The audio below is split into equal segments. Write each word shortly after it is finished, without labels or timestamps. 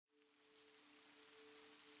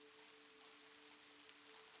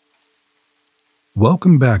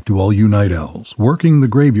Welcome back to all you night owls, working the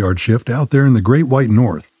graveyard shift out there in the Great White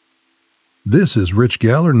North. This is Rich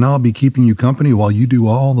Galler, and I'll be keeping you company while you do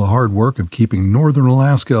all the hard work of keeping northern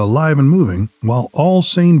Alaska alive and moving, while all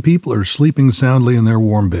sane people are sleeping soundly in their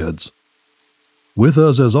warm beds. With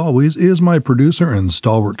us, as always, is my producer and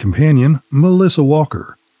stalwart companion, Melissa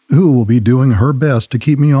Walker, who will be doing her best to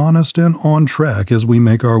keep me honest and on track as we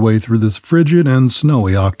make our way through this frigid and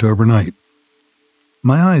snowy October night.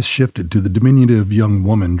 My eyes shifted to the diminutive young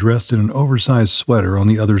woman dressed in an oversized sweater on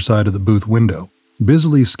the other side of the booth window,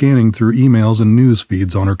 busily scanning through emails and news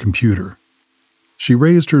feeds on her computer. She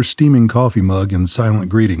raised her steaming coffee mug in silent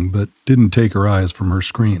greeting, but didn't take her eyes from her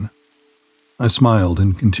screen. I smiled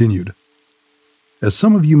and continued. As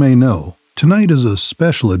some of you may know, tonight is a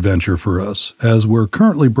special adventure for us, as we're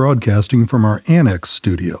currently broadcasting from our annex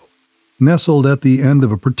studio, nestled at the end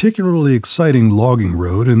of a particularly exciting logging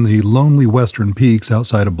road in the lonely western peaks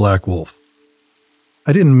outside of Black Wolf.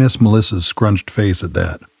 I didn't miss Melissa's scrunched face at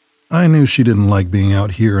that. I knew she didn't like being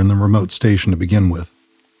out here in the remote station to begin with.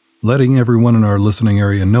 Letting everyone in our listening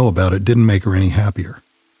area know about it didn't make her any happier.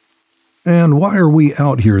 "And why are we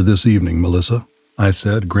out here this evening, Melissa?" I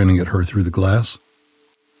said, grinning at her through the glass.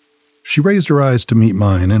 She raised her eyes to meet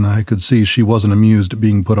mine, and I could see she wasn't amused at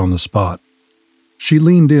being put on the spot. She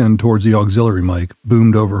leaned in towards the auxiliary mic,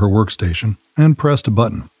 boomed over her workstation, and pressed a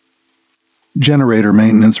button. "Generator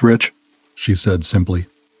maintenance, Rich," she said simply.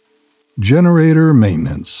 "Generator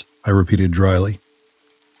maintenance," I repeated dryly.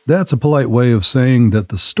 That's a polite way of saying that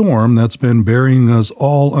the storm that's been burying us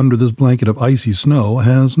all under this blanket of icy snow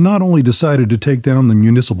has not only decided to take down the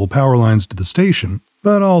municipal power lines to the station,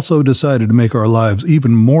 but also decided to make our lives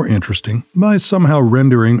even more interesting by somehow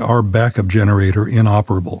rendering our backup generator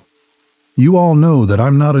inoperable. You all know that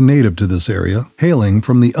I'm not a native to this area, hailing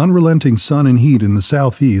from the unrelenting sun and heat in the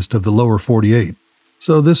southeast of the lower 48,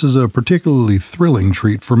 so this is a particularly thrilling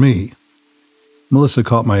treat for me. Melissa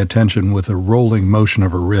caught my attention with a rolling motion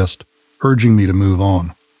of her wrist, urging me to move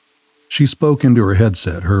on. She spoke into her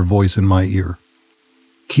headset, her voice in my ear.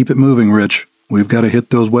 "Keep it moving, Rich. We've got to hit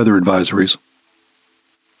those weather advisories."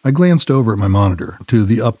 I glanced over at my monitor to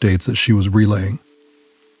the updates that she was relaying.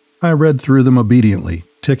 I read through them obediently,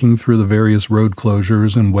 ticking through the various road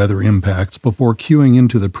closures and weather impacts before cueing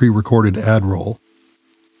into the pre-recorded ad roll.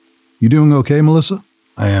 "You doing okay, Melissa?"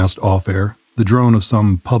 I asked off-air, the drone of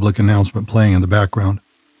some public announcement playing in the background.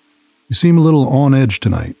 "You seem a little on edge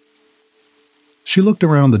tonight." She looked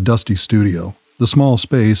around the dusty studio, the small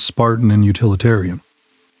space Spartan and utilitarian.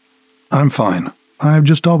 "I'm fine. I've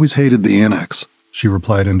just always hated the annex," she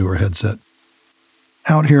replied into her headset.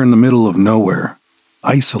 "Out here in the middle of nowhere,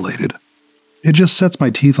 isolated. It just sets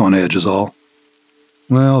my teeth on edge is all."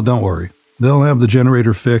 "Well, don't worry. They'll have the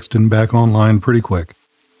generator fixed and back online pretty quick.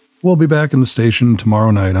 We'll be back in the station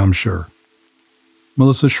tomorrow night, I'm sure."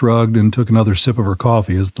 Melissa shrugged and took another sip of her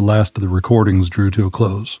coffee as the last of the recordings drew to a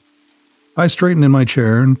close. I straightened in my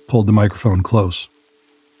chair and pulled the microphone close.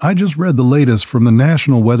 "I just read the latest from the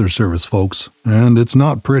National Weather Service, folks, and it's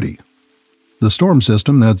not pretty. The storm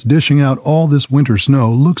system that's dishing out all this winter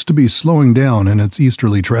snow looks to be slowing down in its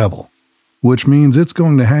easterly travel, which means it's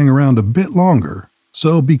going to hang around a bit longer,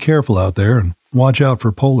 so be careful out there and watch out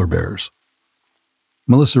for polar bears."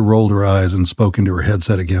 Melissa rolled her eyes and spoke into her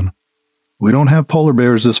headset again. "We don't have polar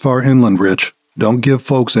bears this far inland, Rich. Don't give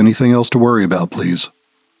folks anything else to worry about, please."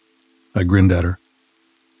 I grinned at her.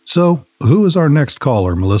 "So, who is our next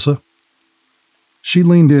caller, Melissa?" She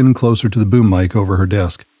leaned in closer to the boom mic over her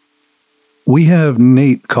desk. "We have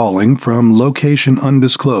Nate calling from location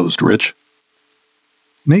undisclosed, Rich."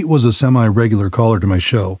 Nate was a semi-regular caller to my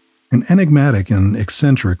show, an enigmatic and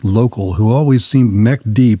eccentric local who always seemed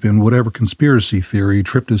neck-deep in whatever conspiracy theory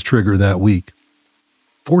tripped his trigger that week.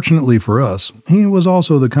 Fortunately for us, he was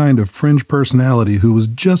also the kind of fringe personality who was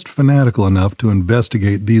just fanatical enough to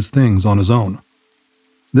investigate these things on his own.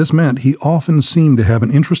 This meant he often seemed to have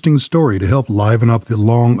an interesting story to help liven up the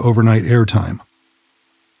long overnight airtime.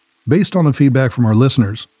 Based on the feedback from our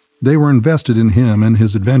listeners, they were invested in him and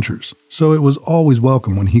his adventures, so it was always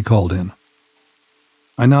welcome when he called in.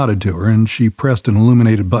 I nodded to her, and she pressed an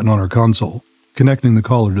illuminated button on her console, connecting the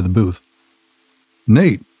caller to the booth.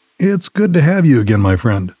 "Nate, it's good to have you again, my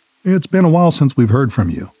friend. It's been a while since we've heard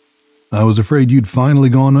from you. I was afraid you'd finally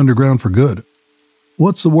gone underground for good.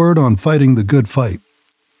 What's the word on fighting the good fight?"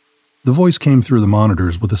 The voice came through the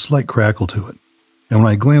monitors with a slight crackle to it, and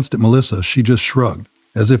when I glanced at Melissa, she just shrugged,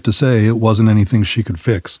 as if to say it wasn't anything she could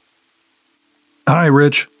fix. "Hi,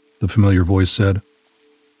 Rich," the familiar voice said.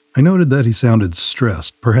 I noted that he sounded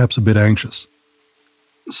stressed, perhaps a bit anxious.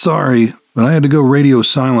 "Sorry, but I had to go radio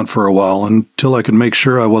silent for a while until I could make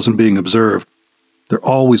sure I wasn't being observed. They're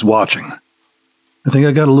always watching." I think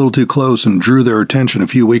I got a little too close and drew their attention a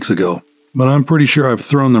few weeks ago, but I'm pretty sure I've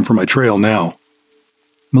thrown them from my trail now."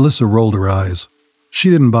 Melissa rolled her eyes. She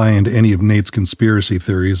didn't buy into any of Nate's conspiracy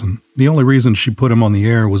theories, and the only reason she put him on the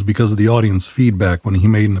air was because of the audience feedback when he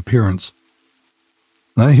made an appearance.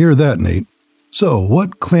 "I hear that, Nate. So,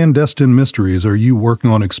 what clandestine mysteries are you working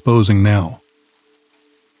on exposing now?"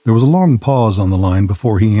 There was a long pause on the line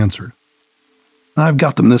before he answered. "I've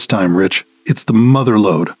got them this time, Rich. It's the mother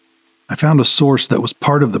lode. I found a source that was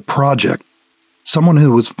part of the project. Someone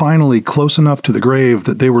who was finally close enough to the grave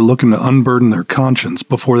that they were looking to unburden their conscience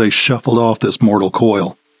before they shuffled off this mortal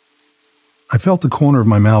coil." I felt the corner of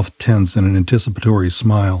my mouth tense in an anticipatory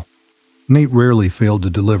smile. Nate rarely failed to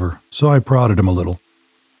deliver, so I prodded him a little.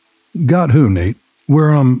 "Got who, Nate?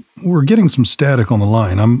 We're getting some static on the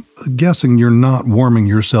line. I'm guessing you're not warming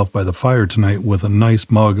yourself by the fire tonight with a nice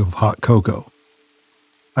mug of hot cocoa."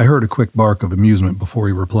 I heard a quick bark of amusement before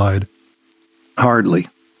he replied, "Hardly.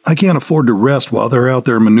 I can't afford to rest while they're out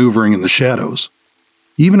there maneuvering in the shadows.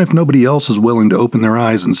 Even if nobody else is willing to open their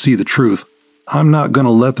eyes and see the truth, I'm not going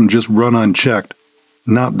to let them just run unchecked.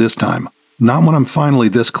 Not this time. Not when I'm finally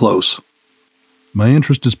this close." "My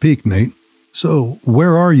interest is piqued, Nate. So,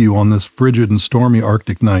 where are you on this frigid and stormy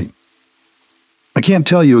Arctic night?" "I can't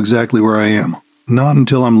tell you exactly where I am. Not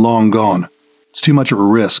until I'm long gone. It's too much of a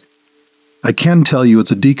risk. I can tell you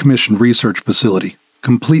it's a decommissioned research facility,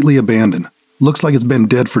 completely abandoned. Looks like it's been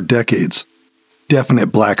dead for decades.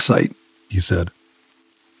 Definite black site," he said.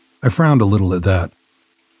 I frowned a little at that.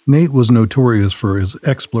 Nate was notorious for his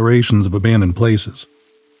explorations of abandoned places,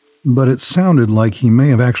 but it sounded like he may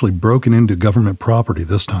have actually broken into government property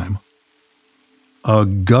this time. "A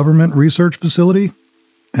government research facility?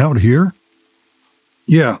 Out here?"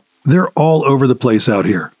 "Yeah, they're all over the place out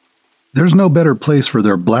here. There's no better place for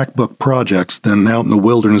their Black Book projects than out in the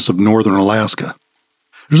wilderness of northern Alaska.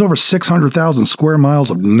 There's over 600,000 square miles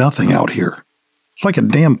of nothing out here. It's like a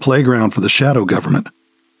damn playground for the shadow government.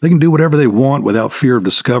 They can do whatever they want without fear of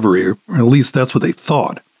discovery, or at least that's what they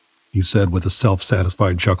thought," he said with a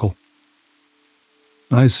self-satisfied chuckle.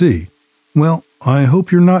 "I see. Well, I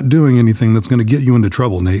hope you're not doing anything that's going to get you into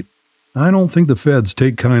trouble, Nate. I don't think the feds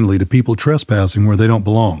take kindly to people trespassing where they don't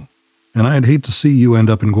belong, and I'd hate to see you end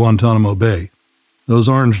up in Guantanamo Bay. Those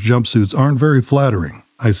orange jumpsuits aren't very flattering,"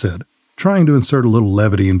 I said, trying to insert a little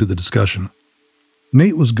levity into the discussion.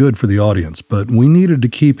 Nate was good for the audience, but we needed to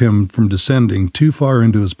keep him from descending too far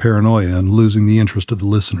into his paranoia and losing the interest of the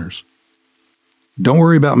listeners. "Don't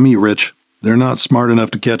worry about me, Rich. They're not smart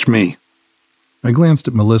enough to catch me." I glanced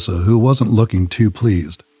at Melissa, who wasn't looking too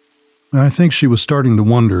pleased. I think she was starting to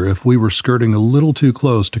wonder if we were skirting a little too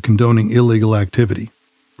close to condoning illegal activity,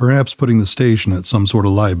 perhaps putting the station at some sort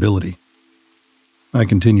of liability. I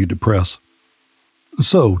continued to press.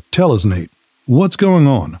 "So, tell us, Nate, what's going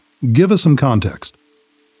on? Give us some context."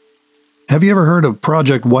 "Have you ever heard of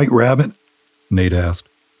Project White Rabbit?" Nate asked.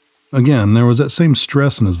 Again, there was that same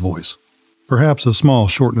stress in his voice, perhaps a small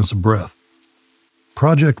shortness of breath.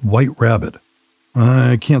 "Project White Rabbit?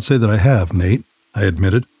 I can't say that I have, Nate," I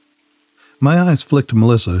admitted. My eyes flicked to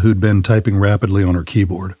Melissa, who'd been typing rapidly on her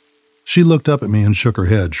keyboard. She looked up at me and shook her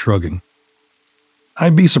head, shrugging.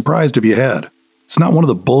 "I'd be surprised if you had. It's not one of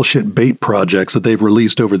the bullshit bait projects that they've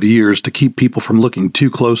released over the years to keep people from looking too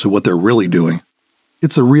close at what they're really doing.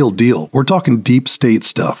 It's a real deal. We're talking deep state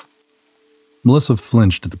stuff." Melissa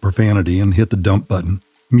flinched at the profanity and hit the dump button,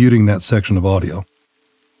 muting that section of audio.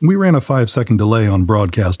 We ran a 5-second delay on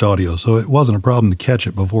broadcast audio, so it wasn't a problem to catch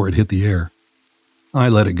it before it hit the air. I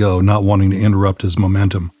let it go, not wanting to interrupt his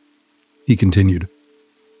momentum. He continued.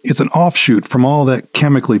 "It's an offshoot from all that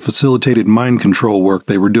chemically facilitated mind control work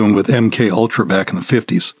they were doing with MK Ultra back in the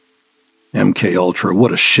 50s. MK Ultra,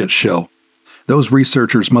 what a shit show. Those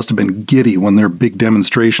researchers must have been giddy when their big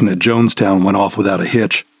demonstration at Jonestown went off without a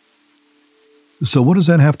hitch." "So what does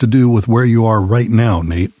that have to do with where you are right now,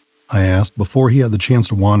 Nate?" I asked before he had the chance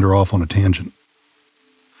to wander off on a tangent.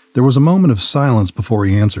 There was a moment of silence before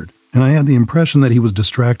he answered, and I had the impression that he was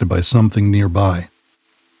distracted by something nearby.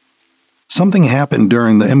 "Something happened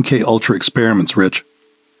during the MK Ultra experiments, Rich.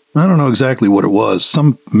 I don't know exactly what it was,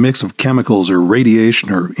 some mix of chemicals or radiation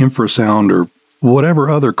or infrasound or whatever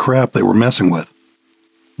other crap they were messing with.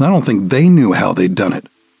 I don't think they knew how they'd done it.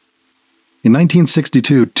 In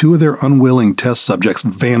 1962, 2 of their unwilling test subjects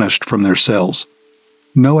vanished from their cells.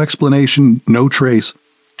 No explanation, no trace,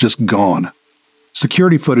 just gone.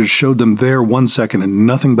 Security footage showed them there 1 second and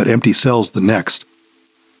nothing but empty cells the next."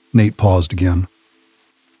 Nate paused again.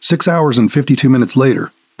 6 hours and 52 minutes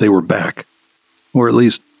later, they were back. Or at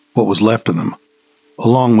least, what was left of them.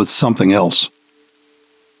 Along with something else."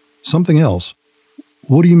 "Something else?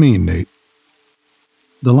 What do you mean, Nate?"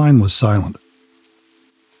 The line was silent.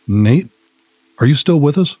 Nate? Are you still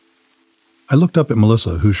with us? I looked up at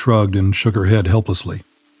Melissa, who shrugged and shook her head helplessly.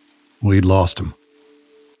 We'd lost him.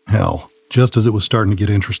 Hell, just as it was starting to get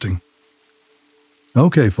interesting.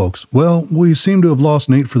 Okay, folks. Well, we seem to have lost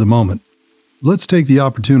Nate for the moment. Let's take the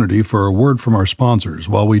opportunity for a word from our sponsors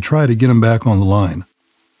while we try to get him back on the line.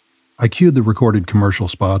 I cued the recorded commercial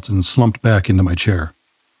spots and slumped back into my chair.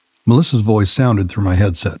 Melissa's voice sounded through my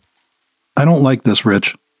headset. I don't like this,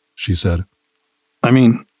 Rich, she said. I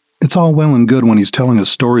mean, it's all well and good when he's telling us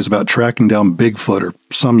stories about tracking down Bigfoot or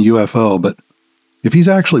some UFO, but if he's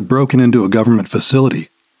actually broken into a government facility,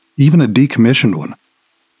 even a decommissioned one,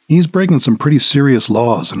 he's breaking some pretty serious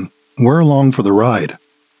laws, and we're along for the ride.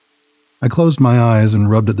 I closed my eyes and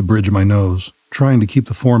rubbed at the bridge of my nose, trying to keep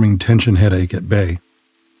the forming tension headache at bay.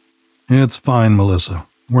 It's fine, Melissa.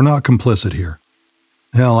 We're not complicit here.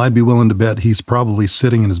 Hell, I'd be willing to bet he's probably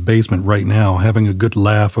sitting in his basement right now having a good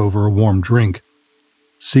laugh over a warm drink.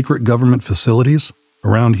 Secret government facilities?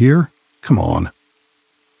 Around here? Come on.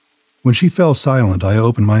 When she fell silent, I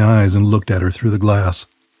opened my eyes and looked at her through the glass.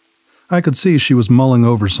 I could see she was mulling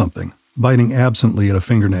over something, biting absently at a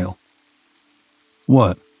fingernail.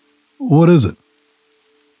 What? What is it?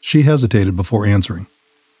 She hesitated before answering.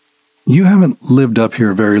 You haven't lived up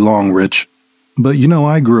here very long, Rich, but you know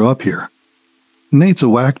I grew up here. Nate's a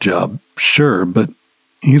whack job, sure, but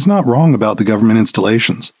he's not wrong about the government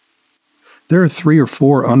installations. There are 3 or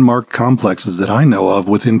 4 unmarked complexes that I know of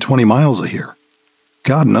within 20 miles of here.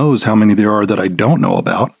 God knows how many there are that I don't know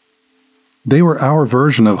about. They were our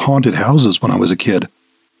version of haunted houses when I was a kid,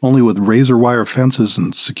 only with razor wire fences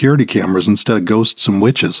and security cameras instead of ghosts and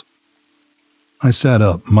witches. I sat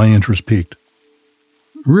up, my interest piqued.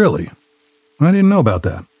 Really? I didn't know about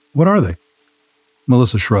that. What are they?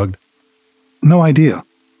 Melissa shrugged. No idea.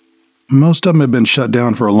 Most of them have been shut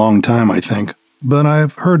down for a long time, I think, but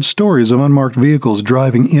I've heard stories of unmarked vehicles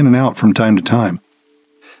driving in and out from time to time.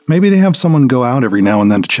 Maybe they have someone go out every now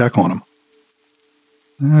and then to check on them.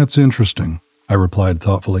 That's interesting, I replied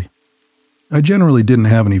thoughtfully. I generally didn't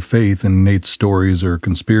have any faith in Nate's stories or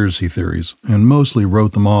conspiracy theories, and mostly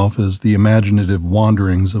wrote them off as the imaginative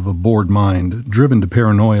wanderings of a bored mind driven to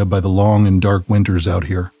paranoia by the long and dark winters out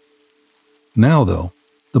here. Now, though,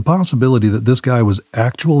 the possibility that this guy was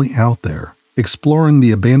actually out there, exploring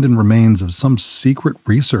the abandoned remains of some secret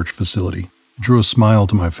research facility, drew a smile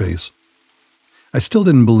to my face. I still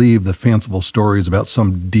didn't believe the fanciful stories about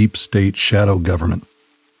some deep state shadow government,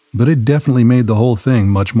 but it definitely made the whole thing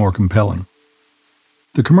much more compelling.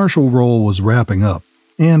 The commercial roll was wrapping up,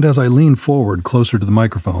 and as I leaned forward closer to the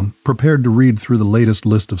microphone, prepared to read through the latest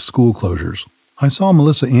list of school closures, I saw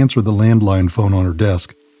Melissa answer the landline phone on her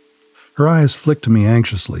desk. Her eyes flicked to me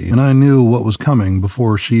anxiously, and I knew what was coming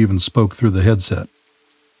before she even spoke through the headset.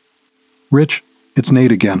 Rich, it's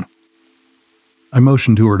Nate again. I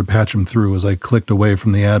motioned to her to patch him through as I clicked away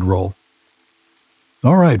from the ad roll.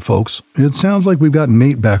 All right, folks, it sounds like we've got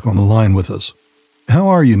Nate back on the line with us. How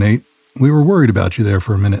are you, Nate? We were worried about you there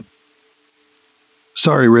for a minute.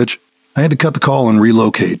 Sorry, Rich. I had to cut the call and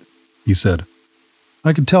relocate, he said.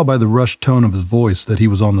 I could tell by the rushed tone of his voice that he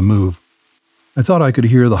was on the move. I thought I could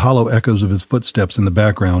hear the hollow echoes of his footsteps in the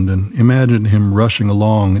background and imagined him rushing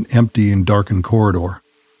along an empty and darkened corridor.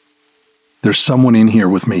 There's someone in here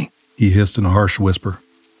with me, he hissed in a harsh whisper.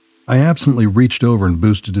 I absently reached over and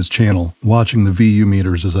boosted his channel, watching the VU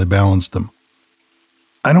meters as I balanced them.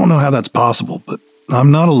 I don't know how that's possible, but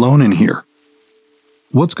I'm not alone in here.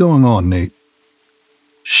 What's going on, Nate?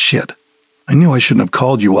 Shit. I knew I shouldn't have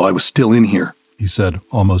called you while I was still in here, he said,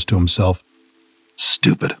 almost to himself.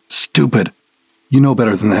 Stupid. You know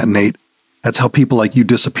better than that, Nate. That's how people like you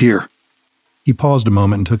disappear. He paused a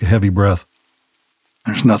moment and took a heavy breath.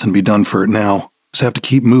 There's nothing to be done for it now. Just have to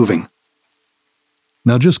keep moving.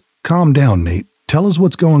 Now just calm down, Nate. Tell us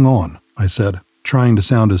what's going on, I said, trying to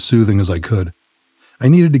sound as soothing as I could. I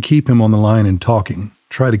needed to keep him on the line and talking,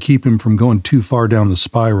 try to keep him from going too far down the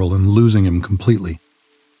spiral and losing him completely.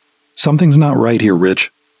 Something's not right here,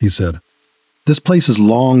 Rich, he said. This place is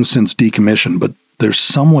long since decommissioned, but there's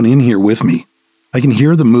someone in here with me. I can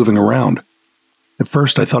hear them moving around. At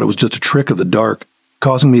first I thought it was just a trick of the dark,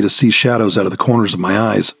 causing me to see shadows out of the corners of my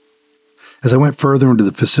eyes. As I went further into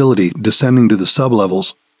the facility, descending to the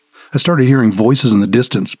sublevels, I started hearing voices in the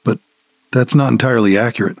distance, but that's not entirely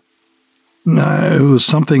accurate. It was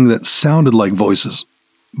something that sounded like voices,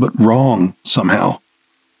 but wrong somehow.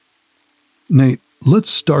 Nate, let's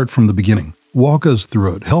start from the beginning. Walk us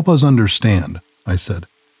through it. Help us understand, I said.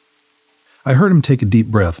 I heard him take a deep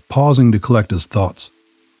breath, pausing to collect his thoughts.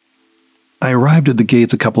 I arrived at the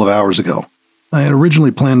gates a couple of hours ago. I had originally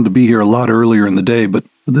planned to be here a lot earlier in the day, but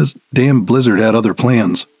this damn blizzard had other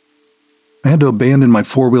plans. I had to abandon my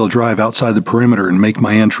four-wheel drive outside the perimeter and make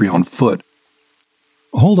my entry on foot.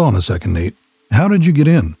 Hold on a second, Nate. How did you get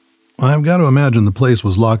in? I've got to imagine the place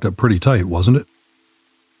was locked up pretty tight, wasn't it?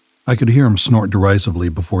 I could hear him snort derisively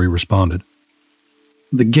before he responded.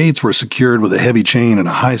 The gates were secured with a heavy chain and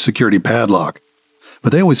a high-security padlock,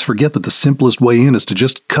 but they always forget that the simplest way in is to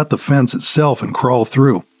just cut the fence itself and crawl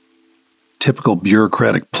through. Typical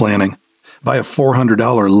bureaucratic planning. Buy a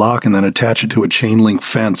 $400 lock and then attach it to a chain-link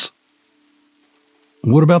fence.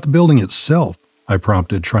 What about the building itself? I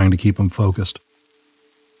prompted, trying to keep him focused.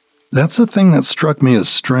 That's the thing that struck me as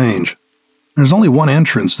strange. There's only one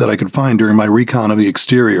entrance that I could find during my recon of the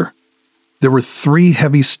exterior. There were 3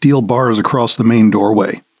 heavy steel bars across the main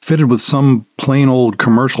doorway, fitted with some plain old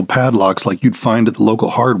commercial padlocks like you'd find at the local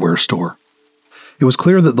hardware store. It was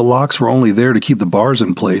clear that the locks were only there to keep the bars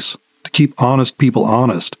in place, to keep honest people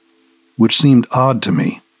honest, which seemed odd to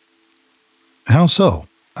me. How so?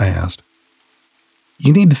 I asked.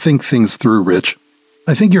 You need to think things through, Rich.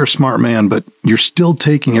 I think you're a smart man, but you're still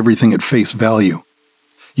taking everything at face value.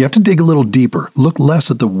 You have to dig a little deeper, look less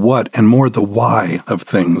at the what and more at the why of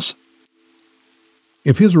things.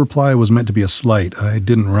 If his reply was meant to be a slight, I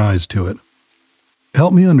didn't rise to it.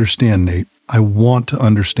 Help me understand, Nate. I want to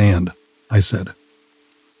understand, I said.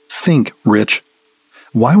 Think, Rich.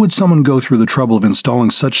 Why would someone go through the trouble of installing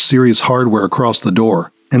such serious hardware across the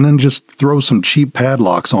door, and then just throw some cheap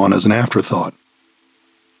padlocks on as an afterthought?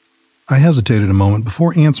 I hesitated a moment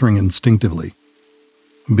before answering instinctively.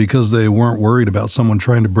 Because they weren't worried about someone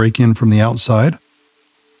trying to break in from the outside?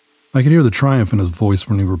 I could hear the triumph in his voice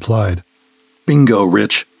when he replied. Bingo,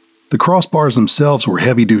 Rich. The crossbars themselves were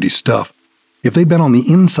heavy-duty stuff. If they'd been on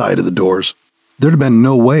the inside of the doors, there'd have been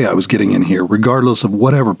no way I was getting in here, regardless of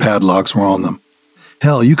whatever padlocks were on them.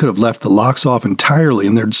 Hell, you could have left the locks off entirely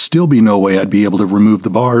and there'd still be no way I'd be able to remove the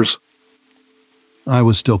bars. I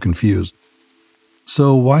was still confused.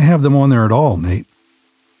 So why have them on there at all, Nate?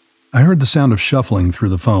 I heard the sound of shuffling through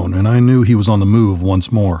the phone, and I knew he was on the move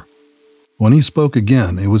once more. When he spoke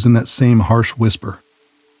again, it was in that same harsh whisper.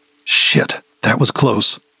 Shit, that was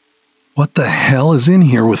close. What the hell is in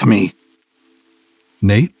here with me?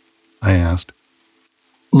 Nate? I asked.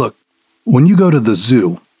 Look, when you go to the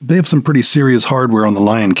zoo, they have some pretty serious hardware on the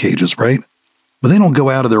lion cages, right? But they don't go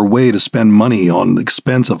out of their way to spend money on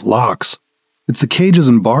expensive locks. It's the cages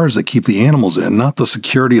and bars that keep the animals in, not the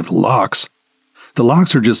security of the locks. The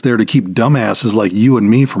locks are just there to keep dumbasses like you and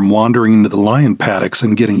me from wandering into the lion paddocks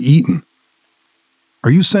and getting eaten.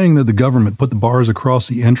 Are you saying that the government put the bars across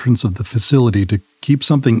the entrance of the facility to keep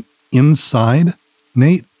something inside,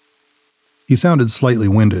 Nate? He sounded slightly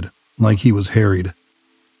winded, like he was harried.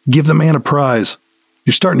 Give the man a prize.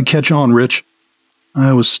 You're starting to catch on, Rich.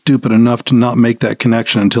 I was stupid enough to not make that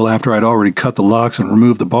connection until after I'd already cut the locks and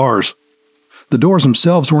removed the bars. The doors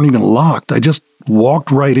themselves weren't even locked. I just walked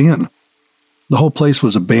right in. The whole place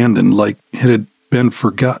was abandoned, like it had been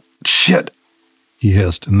forgot. Shit! He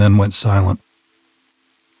hissed and then went silent.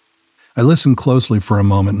 I listened closely for a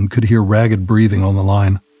moment and could hear ragged breathing on the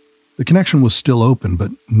line. The connection was still open,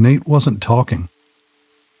 but Nate wasn't talking.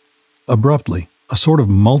 Abruptly, a sort of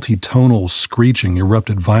multi-tonal screeching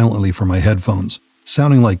erupted violently from my headphones,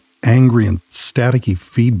 sounding like angry and staticky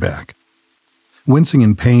feedback. Wincing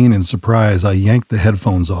in pain and surprise, I yanked the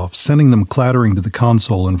headphones off, sending them clattering to the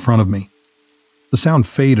console in front of me. The sound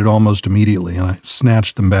faded almost immediately, and I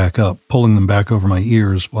snatched them back up, pulling them back over my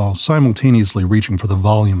ears while simultaneously reaching for the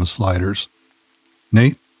volume sliders.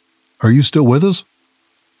 Nate, are you still with us?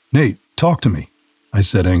 Nate, talk to me, I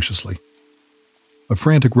said anxiously. A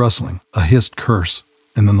frantic rustling, a hissed curse,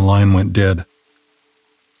 and then the line went dead.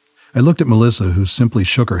 I looked at Melissa, who simply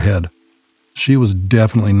shook her head. She was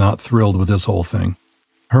definitely not thrilled with this whole thing.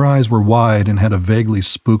 Her eyes were wide and had a vaguely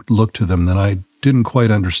spooked look to them that I didn't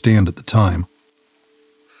quite understand at the time.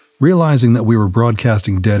 Realizing that we were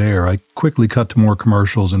broadcasting dead air, I quickly cut to more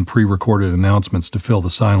commercials and pre-recorded announcements to fill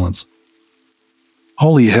the silence.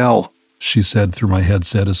 Holy hell, she said through my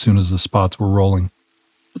headset as soon as the spots were rolling.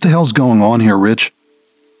 What the hell's going on here, Rich?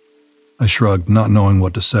 I shrugged, not knowing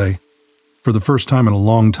what to say. For the first time in a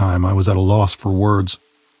long time, I was at a loss for words.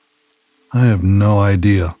 I have no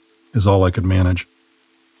idea, is all I could manage.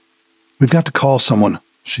 We've got to call someone,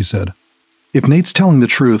 she said. If Nate's telling the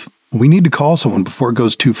truth, we need to call someone before it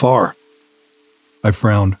goes too far. I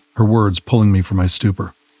frowned, her words pulling me from my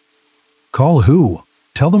stupor. Call who?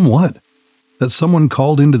 Tell them what? That someone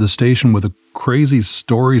called into the station with a crazy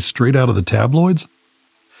story straight out of the tabloids?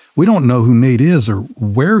 We don't know who Nate is or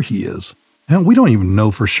where he is, and we don't even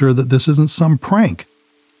know for sure that this isn't some prank.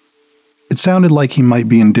 It sounded like he might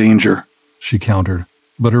be in danger, she countered,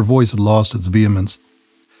 but her voice had lost its vehemence.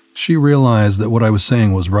 She realized that what I was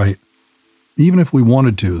saying was right. Even if we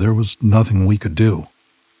wanted to, there was nothing we could do.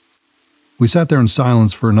 We sat there in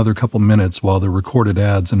silence for another couple minutes while the recorded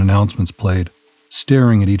ads and announcements played,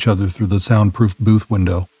 staring at each other through the soundproof booth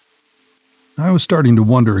window. I was starting to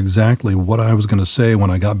wonder exactly what I was going to say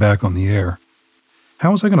when I got back on the air.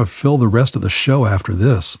 How was I going to fill the rest of the show after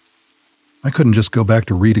this? I couldn't just go back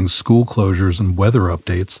to reading school closures and weather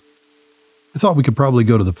updates. I thought we could probably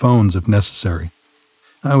go to the phones if necessary.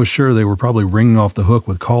 I was sure they were probably ringing off the hook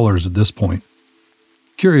with callers at this point.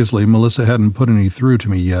 Curiously, Melissa hadn't put any through to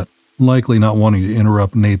me yet, likely not wanting to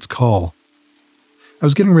interrupt Nate's call. I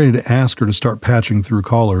was getting ready to ask her to start patching through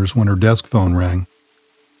callers when her desk phone rang.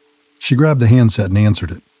 She grabbed the handset and answered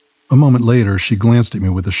it. A moment later, she glanced at me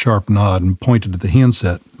with a sharp nod and pointed to the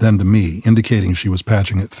handset, then to me, indicating she was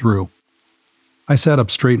patching it through. I sat up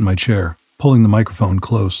straight in my chair, pulling the microphone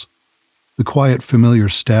close. The quiet, familiar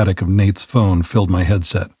static of Nate's phone filled my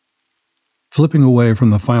headset. Flipping away from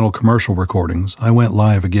the final commercial recordings, I went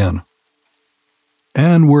live again.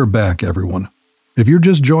 And we're back, everyone. If you're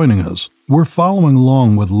just joining us, we're following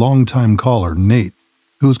along with longtime caller Nate,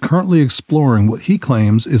 who is currently exploring what he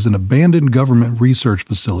claims is an abandoned government research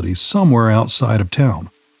facility somewhere outside of town.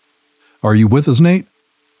 Are you with us, Nate?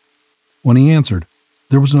 When he answered,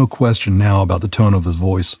 there was no question now about the tone of his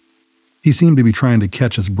voice. He seemed to be trying to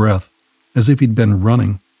catch his breath, as if he'd been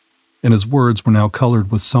running, and his words were now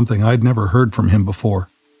colored with something I'd never heard from him before.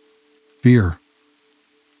 Fear.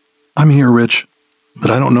 I'm here, Rich,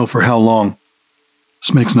 but I don't know for how long.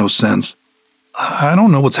 This makes no sense. I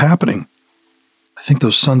don't know what's happening. I think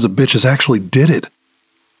those sons of bitches actually did it.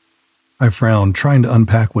 I frowned, trying to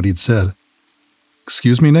unpack what he'd said.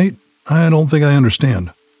 Excuse me, Nate? I don't think I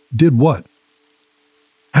understand. Did what?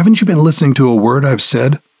 Haven't you been listening to a word I've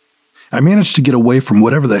said? I managed to get away from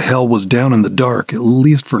whatever the hell was down in the dark, at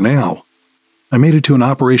least for now. I made it to an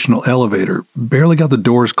operational elevator, barely got the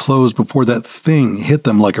doors closed before that thing hit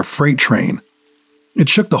them like a freight train. It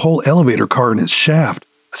shook the whole elevator car in its shaft.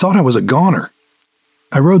 I thought I was a goner.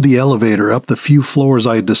 I rode the elevator up the few floors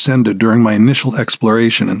I had descended during my initial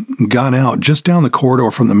exploration and got out just down the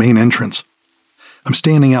corridor from the main entrance. I'm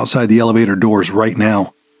standing outside the elevator doors right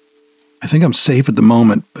now. I think I'm safe at the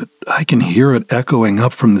moment, but I can hear it echoing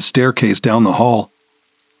up from the staircase down the hall.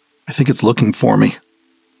 I think it's looking for me.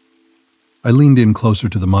 I leaned in closer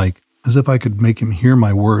to the mic, as if I could make him hear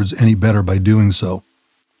my words any better by doing so.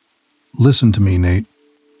 Listen to me, Nate.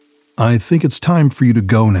 I think it's time for you to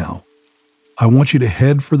go now. I want you to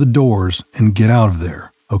head for the doors and get out of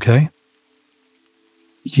there, okay?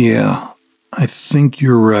 Yeah, I think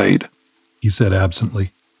you're right, he said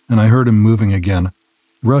absently, and I heard him moving again,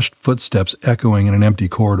 rushed footsteps echoing in an empty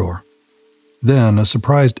corridor. Then a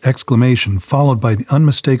surprised exclamation followed by the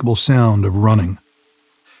unmistakable sound of running.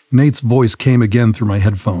 Nate's voice came again through my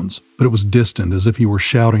headphones, but it was distant, as if he were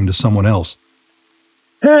shouting to someone else.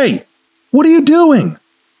 Hey! What are you doing?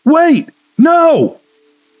 Wait! No!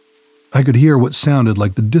 I could hear what sounded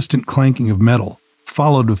like the distant clanking of metal,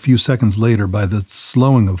 followed a few seconds later by the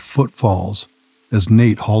slowing of footfalls as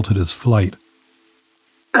Nate halted his flight.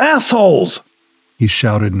 Assholes! He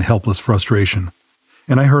shouted in helpless frustration,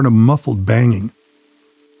 and I heard a muffled banging.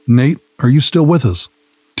 Nate, are you still with us?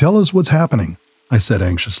 Tell us what's happening, I said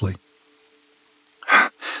anxiously.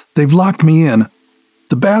 They've locked me in.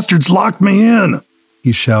 The bastards locked me in,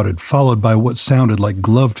 he shouted, followed by what sounded like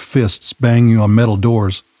gloved fists banging on metal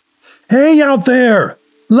doors. Hey out there!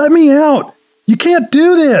 Let me out! You can't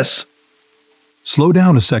do this! Slow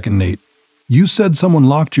down a second, Nate. You said someone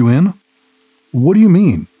locked you in? What do you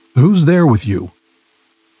mean? Who's there with you?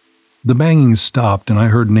 The banging stopped, and I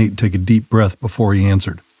heard Nate take a deep breath before he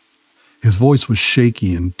answered. His voice was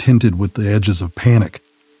shaky and tinted with the edges of panic.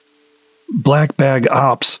 Black bag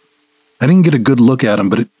ops. I didn't get a good look at him,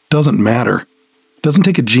 but it doesn't matter. It doesn't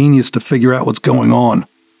take a genius to figure out what's going on.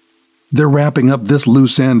 They're wrapping up this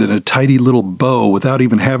loose end in a tidy little bow without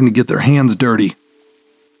even having to get their hands dirty.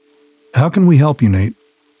 How can we help you, Nate?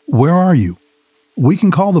 Where are you? We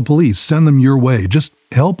can call the police, send them your way. Just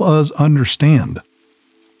help us understand.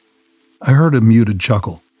 I heard a muted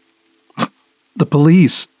chuckle. The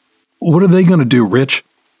police? What are they going to do, Rich?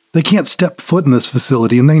 They can't step foot in this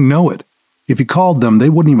facility, and they know it. If you called them, they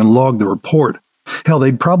wouldn't even log the report. Hell,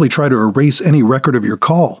 they'd probably try to erase any record of your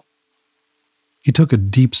call. He took a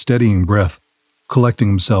deep, steadying breath, collecting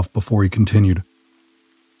himself before he continued.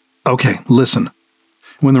 Okay, listen.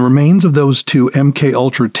 When the remains of those two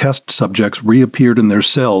MK-Ultra test subjects reappeared in their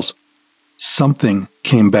cells, something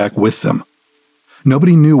came back with them.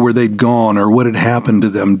 Nobody knew where they'd gone or what had happened to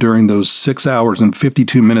them during those 6 hours and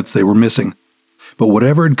 52 minutes they were missing. But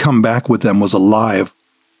whatever had come back with them was alive,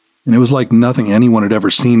 and it was like nothing anyone had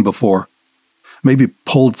ever seen before. Maybe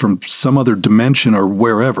pulled from some other dimension or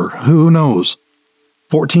wherever. Who knows?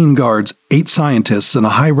 14 guards, 8 scientists, and a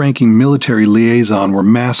high-ranking military liaison were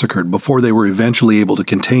massacred before they were eventually able to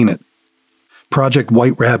contain it. Project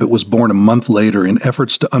White Rabbit was born a month later in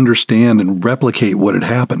efforts to understand and replicate what had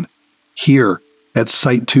happened. Here, at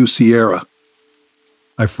Site 2 Sierra.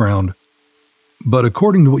 I frowned. But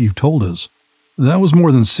according to what you've told us, that was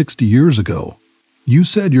more than 60 years ago. You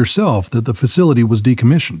said yourself that the facility was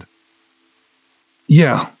decommissioned.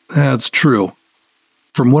 Yeah, that's true.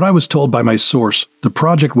 From what I was told by my source, the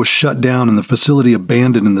project was shut down and the facility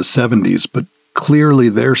abandoned in the 70s, but clearly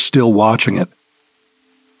they're still watching it.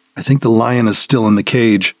 I think the lion is still in the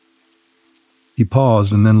cage. He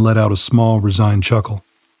paused and then let out a small, resigned chuckle.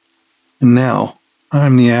 And now,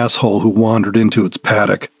 I'm the asshole who wandered into its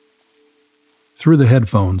paddock. Through the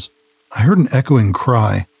headphones, I heard an echoing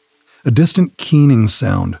cry, a distant keening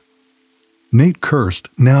sound. Nate cursed,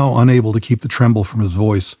 now unable to keep the tremble from his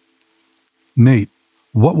voice. Nate,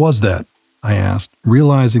 what was that? I asked,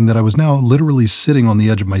 realizing that I was now literally sitting on the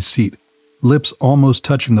edge of my seat, lips almost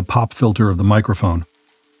touching the pop filter of the microphone.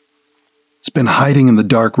 It's been hiding in the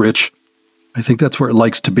dark, Rich. I think that's where it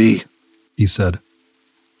likes to be, he said.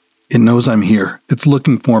 It knows I'm here. It's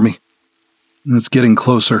looking for me. And it's getting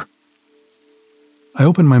closer. I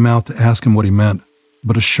opened my mouth to ask him what he meant,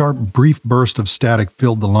 but a sharp, brief burst of static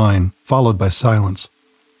filled the line, followed by silence.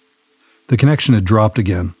 The connection had dropped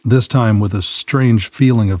again, this time with a strange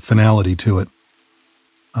feeling of finality to it.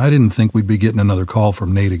 I didn't think we'd be getting another call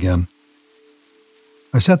from Nate again.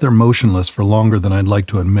 I sat there motionless for longer than I'd like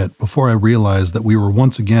to admit before I realized that we were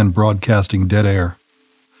once again broadcasting dead air.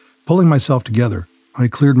 Pulling myself together, I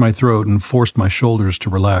cleared my throat and forced my shoulders to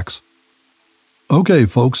relax. Okay,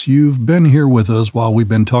 folks, you've been here with us while we've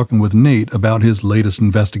been talking with Nate about his latest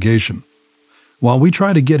investigation. While we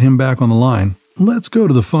try to get him back on the line, let's go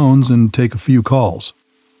to the phones and take a few calls.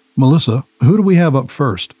 Melissa, who do we have up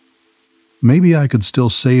first? Maybe I could still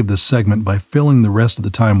save this segment by filling the rest of the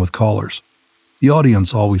time with callers. The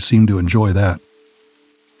audience always seemed to enjoy that.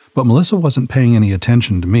 But Melissa wasn't paying any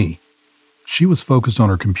attention to me. She was focused on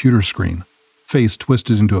her computer screen, face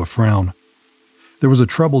twisted into a frown. There was a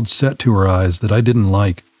troubled set to her eyes that I didn't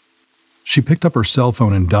like. She picked up her cell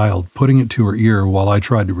phone and dialed, putting it to her ear while I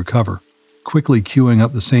tried to recover, quickly queuing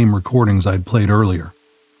up the same recordings I'd played earlier.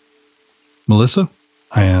 Melissa?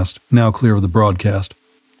 I asked, now clear of the broadcast.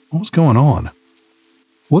 What was going on?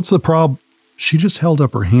 What's the prob? She just held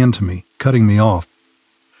up her hand to me, cutting me off.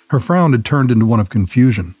 Her frown had turned into one of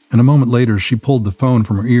confusion, and a moment later she pulled the phone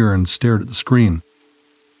from her ear and stared at the screen.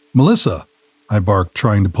 Melissa! I barked,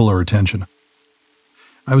 trying to pull her attention.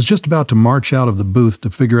 I was just about to march out of the booth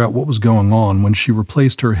to figure out what was going on when she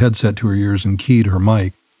replaced her headset to her ears and keyed her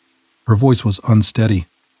mic. Her voice was unsteady,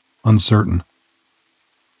 uncertain.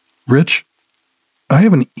 Rich, I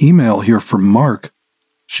have an email here from Mark,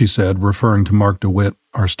 she said, referring to Mark DeWitt,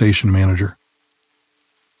 our station manager.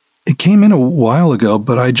 It came in a while ago,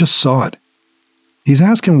 but I just saw it. He's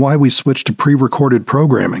asking why we switched to pre-recorded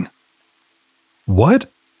programming. What?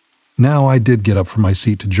 Now I did get up from my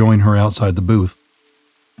seat to join her outside the booth.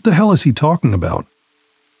 What the hell is he talking about?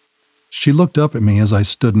 She looked up at me as I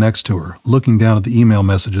stood next to her, looking down at the email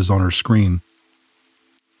messages on her screen.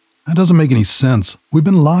 That doesn't make any sense. We've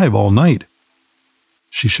been live all night.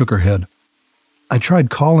 She shook her head. I tried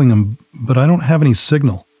calling him, but I don't have any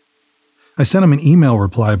signal. I sent him an email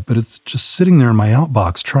reply, but it's just sitting there in my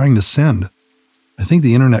outbox trying to send. I think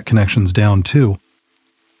the internet connection's down too.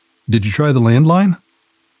 Did you try the landline?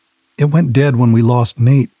 It went dead when we lost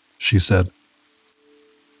Nate, she said.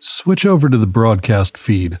 Switch over to the broadcast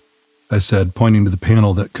feed, I said, pointing to the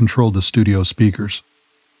panel that controlled the studio speakers.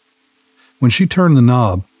 When she turned the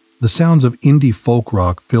knob, the sounds of indie folk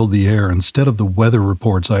rock filled the air instead of the weather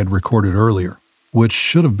reports I had recorded earlier, which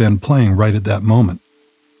should have been playing right at that moment.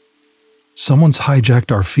 Someone's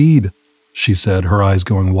hijacked our feed, she said, her eyes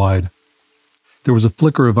going wide. There was a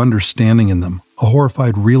flicker of understanding in them, a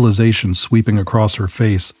horrified realization sweeping across her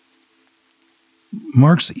face.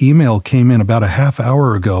 Mark's email came in about a half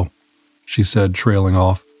hour ago, she said, trailing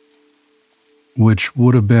off. Which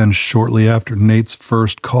would have been shortly after Nate's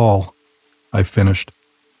first call, I finished,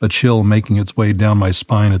 a chill making its way down my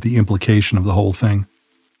spine at the implication of the whole thing.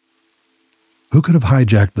 Who could have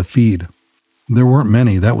hijacked the feed? There weren't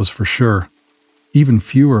many, that was for sure. Even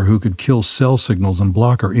fewer who could kill cell signals and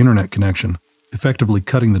block our internet connection, effectively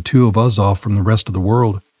cutting the two of us off from the rest of the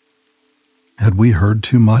world. Had we heard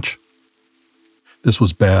too much? This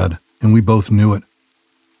was bad, and we both knew it.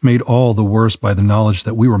 Made all the worse by the knowledge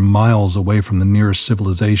that we were miles away from the nearest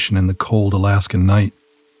civilization in the cold Alaskan night,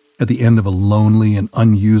 at the end of a lonely and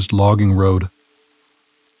unused logging road.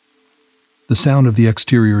 The sound of the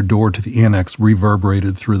exterior door to the annex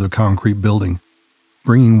reverberated through the concrete building,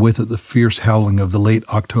 bringing with it the fierce howling of the late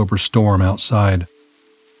October storm outside.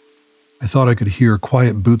 I thought I could hear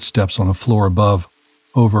quiet bootsteps on the floor above,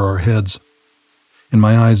 over our heads, and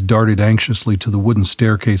my eyes darted anxiously to the wooden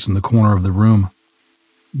staircase in the corner of the room,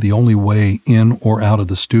 the only way in or out of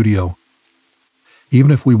the studio.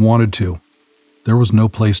 Even if we wanted to, there was no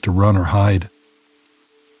place to run or hide.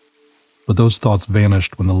 But those thoughts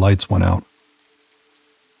vanished when the lights went out.